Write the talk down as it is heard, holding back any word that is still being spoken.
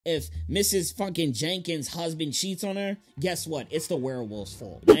If Mrs. fucking Jenkins' husband cheats on her, guess what? It's the werewolf's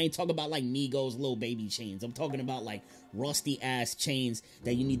fault. I ain't talking about like Migos little baby chains. I'm talking about like rusty ass chains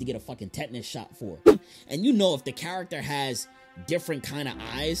that you need to get a fucking tetanus shot for. And you know if the character has different kind of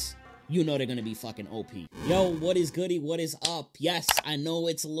eyes, you know they're gonna be fucking OP. Yo, what is goody? What is up? Yes, I know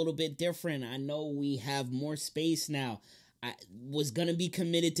it's a little bit different. I know we have more space now. I was gonna be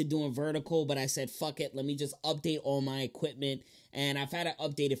committed to doing vertical, but I said, fuck it, let me just update all my equipment. And I've had it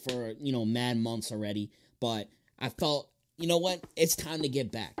updated for, you know, mad months already. But I felt, you know what? It's time to get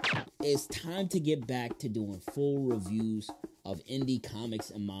back. It's time to get back to doing full reviews of indie comics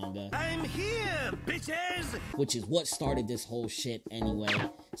and manga. I'm here, bitches! Which is what started this whole shit anyway.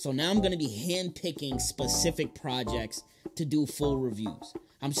 So now I'm gonna be handpicking specific projects to do full reviews.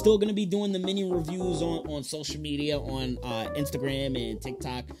 I'm still going to be doing the mini reviews on social media, on Instagram and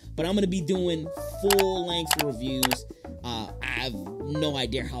TikTok, but I'm going to be doing full-length reviews. I have no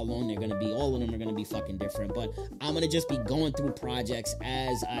idea how long they're going to be. All of them are going to be fucking different, but I'm going to just be going through projects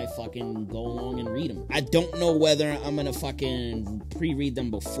as I fucking go along and read them. I don't know whether I'm going to fucking pre-read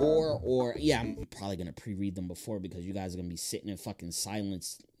them before or, yeah, I'm probably going to pre-read them before because you guys are going to be sitting in fucking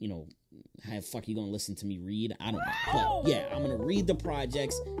silence, you know, how the fuck you gonna listen to me read? I don't know. But yeah, I'm gonna read the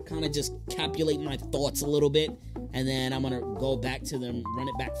projects, kind of just calculate my thoughts a little bit, and then I'm gonna go back to them, run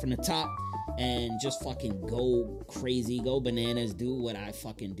it back from the top, and just fucking go crazy, go bananas, do what I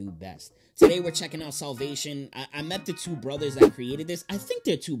fucking do best. Today we're checking out Salvation. I met the two brothers that created this. I think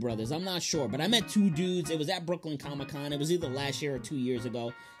they're two brothers, I'm not sure, but I met two dudes. It was at Brooklyn Comic Con. It was either last year or 2 years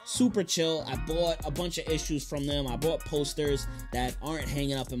ago. Super chill. I bought a bunch of issues from them. I bought posters that aren't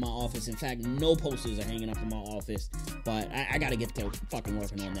hanging up in my office. In fact, no posters are hanging up in my office, but I gotta get to fucking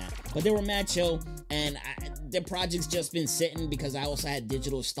working on that. But they were mad chill, and their project's just been sitting because I also had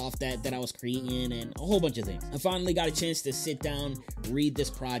digital stuff that I was creating and a whole bunch of things. I finally got a chance to sit down, read this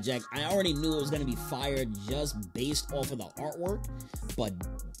project. I already knew it was gonna be fire just based off of the artwork, but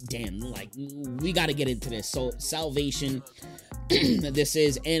damn, like, we gotta get into this. So, Salvation. This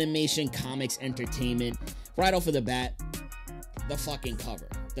is Animation Comics Entertainment. Right off of the bat, the fucking cover.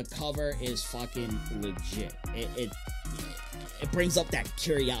 The cover is fucking legit. It brings up that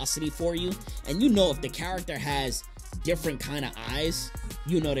curiosity for you. And you know if the character has different kind of eyes,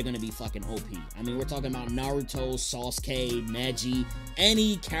 you know they're gonna be fucking OP. I mean, we're talking about Naruto, Sasuke, Neji,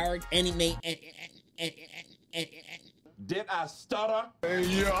 any character, Did I stutter?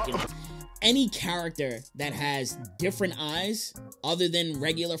 Yeah. Any character that has different eyes other than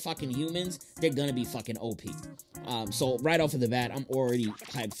regular fucking humans, they're gonna be fucking OP. So right off of the bat, I'm already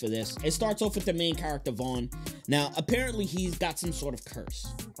hyped for this. It starts off with the main character, Vaughn. Now, apparently he's got some sort of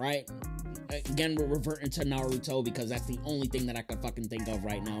curse, right? Again, we're reverting to Naruto because that's the only thing that I can fucking think of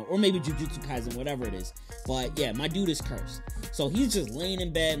right now. Or maybe Jujutsu Kaisen, whatever it is. But yeah, my dude is cursed. So he's just laying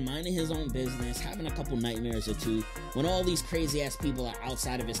in bed, minding his own business, having a couple nightmares or two, when all these crazy ass people are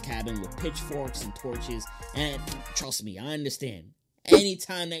outside of his cabin with pitchforks and torches. And trust me, I understand.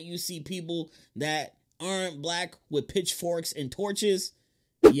 Anytime that you see people that aren't black with pitchforks and torches,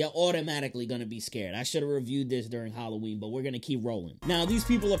 you're automatically gonna be scared. I should have reviewed this during Halloween, but we're gonna keep rolling. Now, these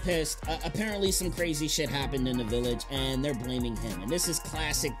people are pissed. Apparently some crazy shit happened in the village, and they're blaming him. And this is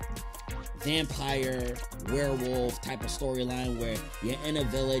classic vampire, werewolf type of storyline where you're in a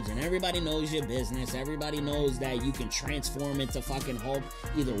village and everybody knows your business. Everybody knows that you can transform into fucking Hulk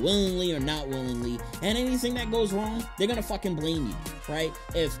either willingly or not willingly. And anything that goes wrong, they're gonna fucking blame you, right?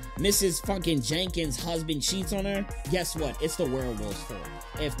 If Mrs. fucking Jenkins' husband cheats on her, guess what? It's the werewolf's fault.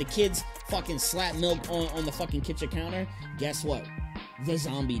 If the kids fucking slap milk on the fucking kitchen counter, guess what? The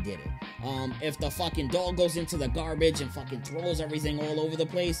zombie did it. If the fucking dog goes into the garbage and fucking throws everything all over the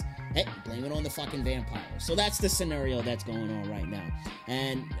place, hey, blame it on the fucking vampire. So that's the scenario that's going on right now.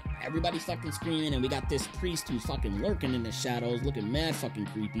 And everybody's fucking screaming, and we got this priest who's fucking lurking in the shadows, looking mad fucking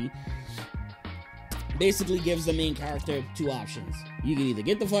creepy. Basically gives the main character two options. You can either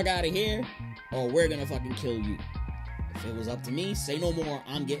get the fuck out of here, or we're gonna fucking kill you. If it was up to me, say no more.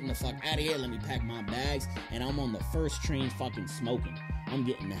 I'm getting the fuck out of here. Let me pack my bags, and I'm on the first train fucking smoking. I'm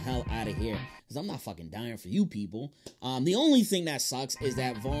getting the hell out of here, because I'm not fucking dying for you people. The only thing that sucks is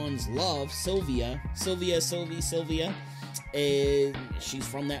that Vaughn's love, Sylvia, she's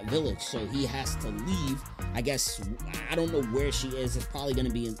from that village, so he has to leave. I guess, I don't know where she is. It's probably going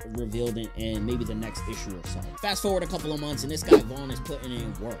to be revealed in maybe the next issue or so. Fast forward a couple of months, and this guy Vaughn is putting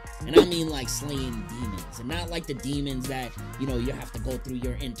in work. And I mean like slaying demons. And not like the demons that, you know, you have to go through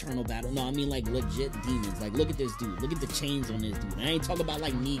your internal battle. No, I mean like legit demons. Like, look at this dude. Look at the chains on this dude. And I ain't talking about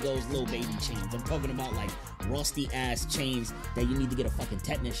like Migos little baby chains. I'm talking about like rusty ass chains that you need to get a fucking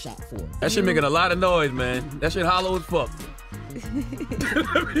tetanus shot for. That shit making a lot of noise, man. That shit hollow as fuck.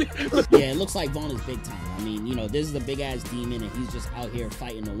 Yeah, it looks like Vaughn is big time. I mean, you know, this is a big ass demon, and he's just out here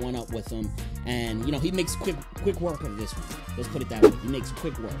fighting the one up with him. And you know, he makes quick work of this one. Let's put it that way. He makes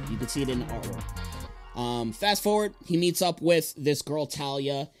quick work. You can see it in the artwork. Fast forward, he meets up with this girl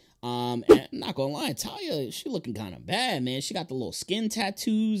Talia. And I'm not gonna lie, Talia, she looking kind of bad, man. She got the little skin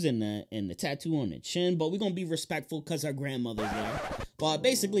tattoos and the tattoo on the chin, but we're gonna be respectful because her grandmother's there. But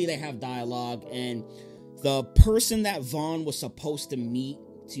basically, they have dialogue, and the person that Vaughn was supposed to meet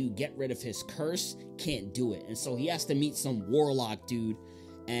to get rid of his curse can't do it, and so he has to meet some warlock dude,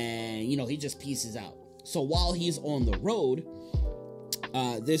 and you know, he just pieces out. So while he's on the road,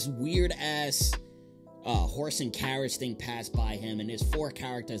 this weird ass horse and carriage thing passed by him, and there's 4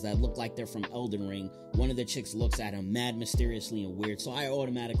 characters that look like they're from Elden Ring. One of the chicks looks at him mad mysteriously and weird, so I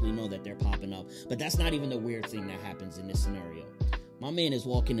automatically know that they're popping up. But that's not even the weird thing that happens in this scenario. My man is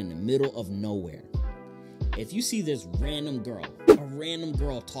walking in the middle of nowhere. If you see this random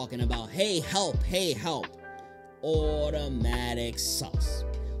girl talking about, hey help, automatic suspect.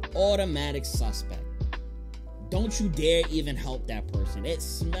 Don't you dare even help that person. It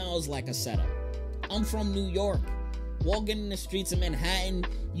smells like a setup. I'm from New York. Walking in the streets of Manhattan,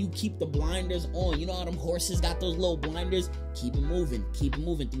 you keep the blinders on. You know how them horses got those little blinders? Keep it moving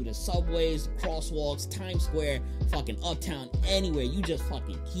through the subways, crosswalks, Times Square, fucking uptown, anywhere. You just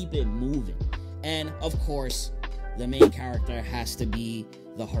fucking keep it moving. And of course, the main character has to be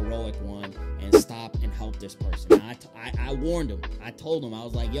the heroic one and stop and help this person. Now, I warned him. I told him, I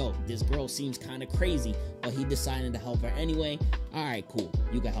was like, yo, this girl seems kind of crazy, but he decided to help her anyway. All right, cool.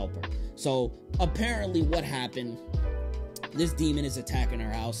 You can help her. So apparently what happened, this demon is attacking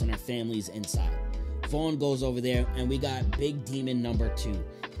her house and her family's inside. Vaughn goes over there, and we got big demon number 2.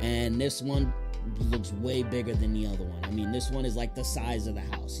 And this one looks way bigger than the other one. I mean, this one is like the size of the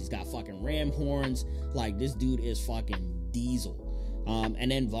house. He's got fucking ram horns. Like, this dude is fucking diesel.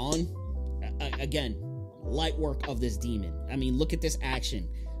 And then Vaughn, again, light work of this demon. I mean, look at this action.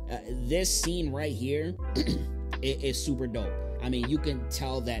 This scene right here it is super dope. I mean, you can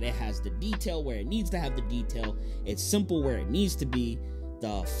tell that it has the detail where it needs to have the detail. It's simple where it needs to be.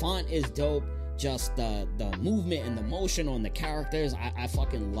 The font is dope. Just the movement and the motion on the characters, I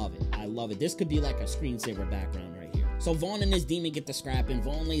fucking love it. I love it. This could be like a screensaver background right here. So Vaughn and this demon get the scrapping.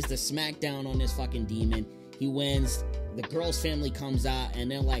 Vaughn lays the smack down on this fucking demon. He wins. The girl's family comes out,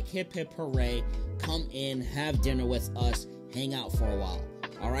 and they're like, hip hip hooray, come in, have dinner with us, hang out for a while.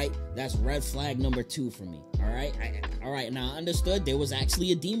 All right, that's red flag number 2 for me. All right, all right. Now I understood there was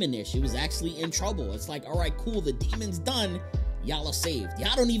actually a demon there. She was actually in trouble. It's like, all right, cool. The demon's done. Y'all are saved.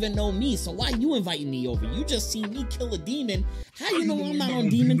 Y'all don't even know me, so why you inviting me over? You just seen me kill a demon. How you know I'm not on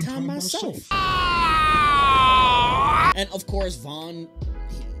demon time myself? And of course, Vaughn,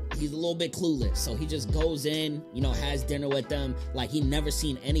 he's a little bit clueless, so he just goes in, you know, has dinner with them like he never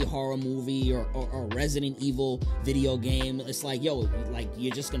seen any horror movie or Resident Evil video game. It's like, yo, like,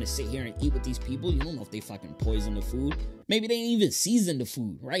 you're just gonna sit here and eat with these people? You don't know if they fucking poison the food. Maybe they ain't even season the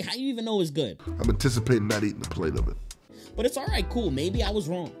food, right? How you even know it's good? I'm anticipating not eating a plate of it. But it's all right, cool. Maybe I was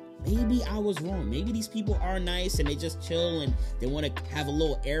wrong. Maybe these people are nice and they just chill and they want to have a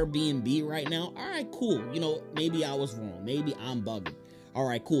little Airbnb right now. All right, cool. You know, maybe I was wrong. Maybe I'm bugging. All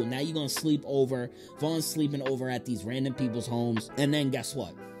right, cool. Now you're going to sleep over. Vaughn's sleeping over at these random people's homes. And then guess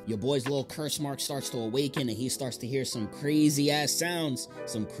what? Your boy's little curse mark starts to awaken, and he starts to hear some crazy ass sounds,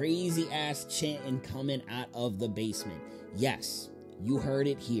 some crazy ass chanting coming out of the basement. Yes, you heard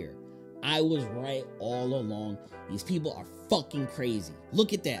it here. I was right all along. These people are fucking crazy.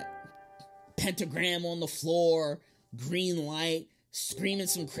 Look at that. Pentagram on the floor, green light, screaming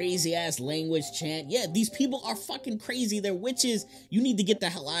some crazy ass language chant. Yeah, these people are fucking crazy. They're witches. You need to get the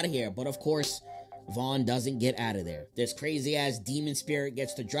hell out of here. But of course, Vaughn doesn't get out of there. This crazy ass demon spirit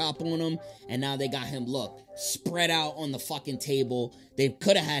gets to drop on him, and now they got him, look, spread out on the fucking table. They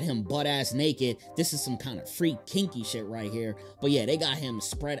could have had him butt ass naked. This is some kind of freak kinky shit right here. But yeah, they got him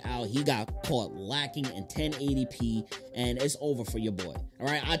spread out. He got caught lacking in 1080p, and it's over for your boy. All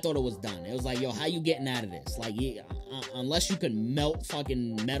right, I thought it was done. It was like, yo, how you getting out of this? Like, unless you can melt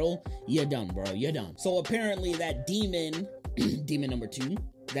fucking metal, you're done, bro. You're done. So apparently that demon, demon number 2,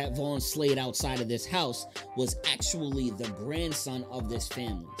 that Vaughn slayed outside of this house was actually the grandson of this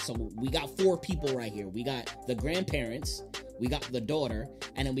family. So we got 4 people right here. We got the grandparents, we got the daughter,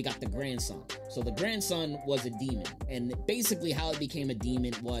 and then we got the grandson. So the grandson was a demon, and basically how it became a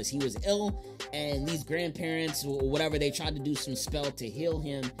demon was he was ill, and these grandparents or whatever, they tried to do some spell to heal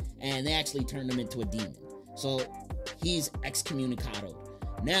him, and they actually turned him into a demon. So he's excommunicado.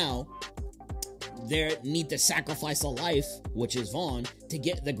 Now they need to sacrifice a life, which is Vaughn, to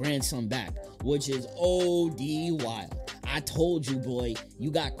get the grandson back, which is OD wild. I told you, boy,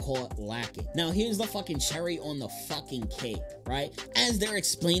 you got caught lacking. Now, here's the fucking cherry on the fucking cake, right? As they're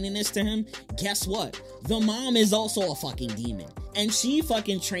explaining this to him, guess what? The mom is also a fucking demon. And she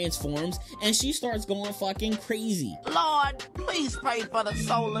fucking transforms, and she starts going fucking crazy. Lord, please pray for the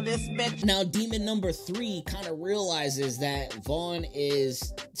soul of this bitch. Now, demon number 3 kind of realizes that Vaughn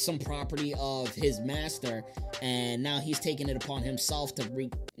is some property of his master, and now he's taking it upon himself to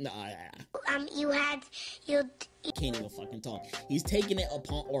can't even fucking talk. He's taking it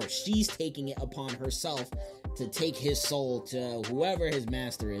upon, or she's taking it upon herself to take his soul to whoever his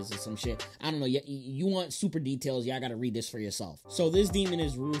master is or some shit. I don't know. You want super details? Y'all gotta read this for yourself. So this demon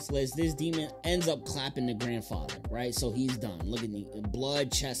is ruthless. This demon ends up clapping the grandfather, right? So he's done. Look at the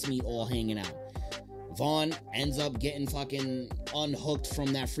blood, chest meat all hanging out. Vaughn ends up getting fucking unhooked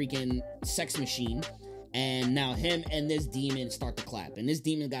from that freaking sex machine. And now him and this demon start to clap. And this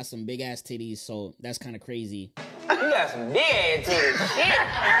demon got some big ass titties, so that's kind of crazy. You got some big ass titties.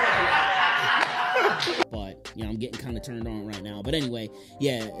 But, you know, I'm getting kind of turned on right now. But anyway,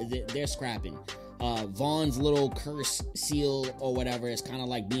 yeah, they're scrapping. Vaughn's little curse seal or whatever is kind of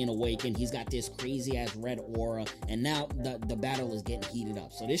like being awakened. He's got this crazy ass red aura, and now the battle is getting heated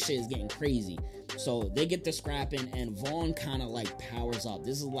up. So this shit is getting crazy. So they get the scrapping, and Vaughn kind of like powers up.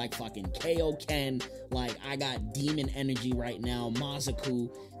 This is like fucking KO Ken. Like, I got demon energy right now,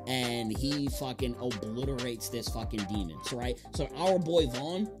 Mazaku, and he fucking obliterates this fucking demon. So right, so our boy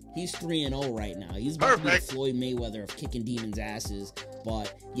Vaughn, he's 3-0 right now. He's about to be the Floyd Mayweather of kicking demons' asses.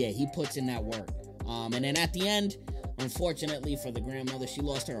 But yeah, he puts in that work. And then at the end, unfortunately for the grandmother, she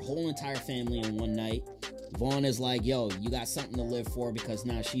lost her whole entire family in one night. Vaughn is like, yo, you got something to live for, because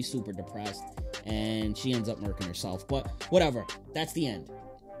now she's super depressed, and she ends up murking herself. But whatever, that's the end.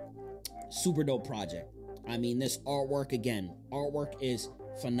 Super dope project. I mean, this artwork, again, artwork is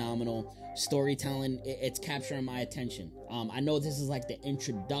phenomenal. Storytelling, it's capturing my attention. I know this is like the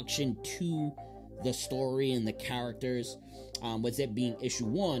introduction to the story and the characters, with it being issue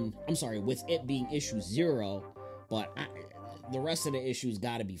 0, but the rest of the issues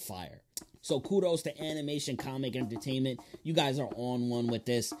gotta be fire. So kudos to Animation Comic Entertainment. You guys are on one with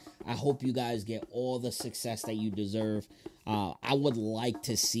this. I hope you guys get all the success that you deserve. I would like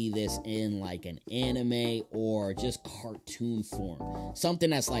to see this in like an anime or just cartoon form.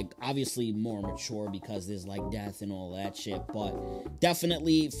 Something that's like obviously more mature, because there's like death and all that shit. But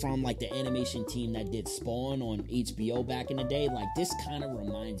definitely from like the animation team that did Spawn on HBO back in the day, like this kind of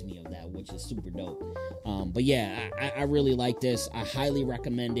reminds me of that, which is super dope. But yeah, I really like this. I highly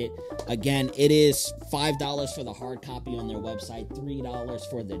recommend it. Again, it is $5 for the hard copy on their website, $3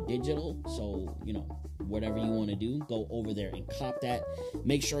 for the digital. So, you know, whatever you want to do, go over there and cop that.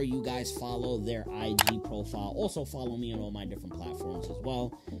 Make sure you guys follow their IG profile. Also follow me on all my different platforms as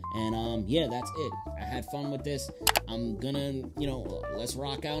well. And yeah, that's it. I had fun with this. I'm gonna, you know, let's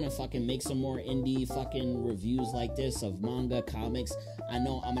rock out and fucking make some more indie fucking reviews like this of manga, comics. I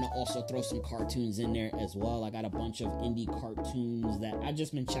know I'm gonna also throw some cartoons in there as well. I got a bunch of indie cartoons that I've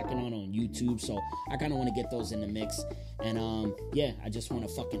just been checking on YouTube, so I kind of want to get those in the mix. And yeah, I just want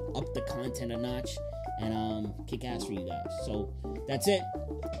to fucking up the content a notch and kick ass for you guys. So that's it.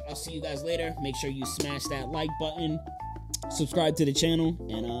 I'll see you guys later. Make sure you smash that like button, subscribe to the channel,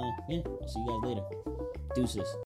 and yeah, I'll see you guys later. Deuces.